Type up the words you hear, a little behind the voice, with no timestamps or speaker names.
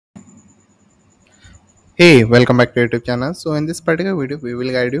Hey, welcome back to YouTube channel. So in this particular video, we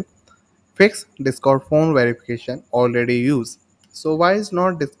will guide you fix Discord phone verification already used. So why is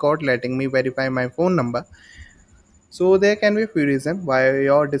not Discord letting me verify my phone number? So there can be a few reasons why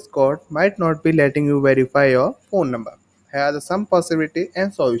your Discord might not be letting you verify your phone number. Here are some possibility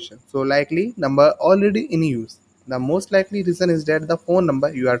and solution. So likely number already in use. The most likely reason is that the phone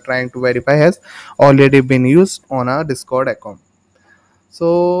number you are trying to verify has already been used on a Discord account.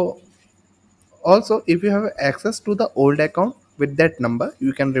 So also, if you have access to the old account with that number,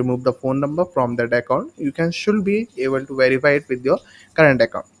 you can remove the phone number from that account. You can should be able to verify it with your current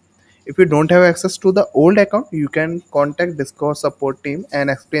account. If you don't have access to the old account, you can contact Discord support team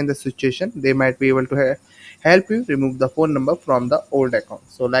and explain the situation. They might be able to help you remove the phone number from the old account.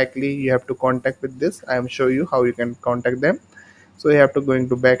 So likely you have to contact with this. I am show you how you can contact them. So you have to going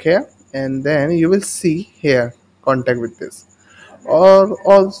to back here and then you will see here contact with this, or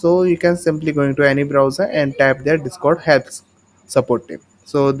also you can simply go into any browser and type their Discord helps support team.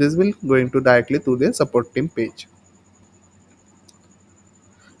 So this will going to directly to the support team page.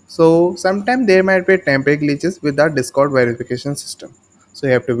 So sometimes there might be temporary glitches with the Discord verification system, so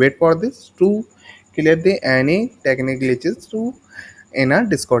you have to wait for this to clear the any technical glitches to in a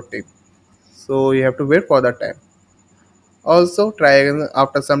Discord team. So you have to wait for the time. Also try again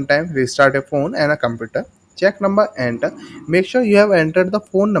after some time, restart a phone and a computer, check number, enter, make sure you have entered the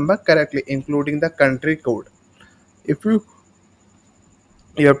phone number correctly including the country code. If you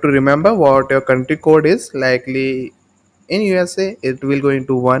have to remember what your country code is. Likely in USA it will go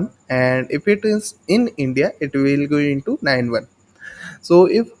into 1, and if it is in India it will go into 91. So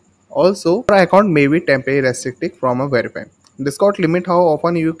if also your account may be temporarily restricted from a verify. Discord limit how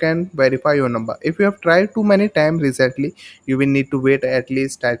often you can verify your number. If you have tried too many times recently, you will need to wait at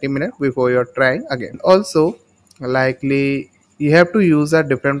least 30 minutes before you're trying again. Also, likely you have to use a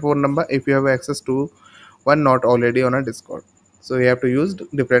different phone number if you have access to one not already on a Discord. So you have to use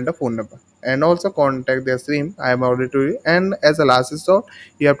different phone number and also contact their stream. I am already to you. And as a last resort,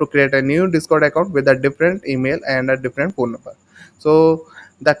 you have to create a new Discord account with a different email and a different phone number. So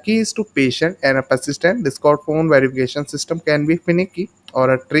the key is to patient and a persistent. Discord phone verification system can be finicky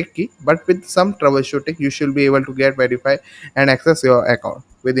or a tricky, but with some troubleshooting, you should be able to get verified and access your account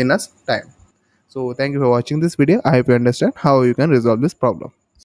within a time. So thank you for watching this video. I hope you understand how you can resolve this problem.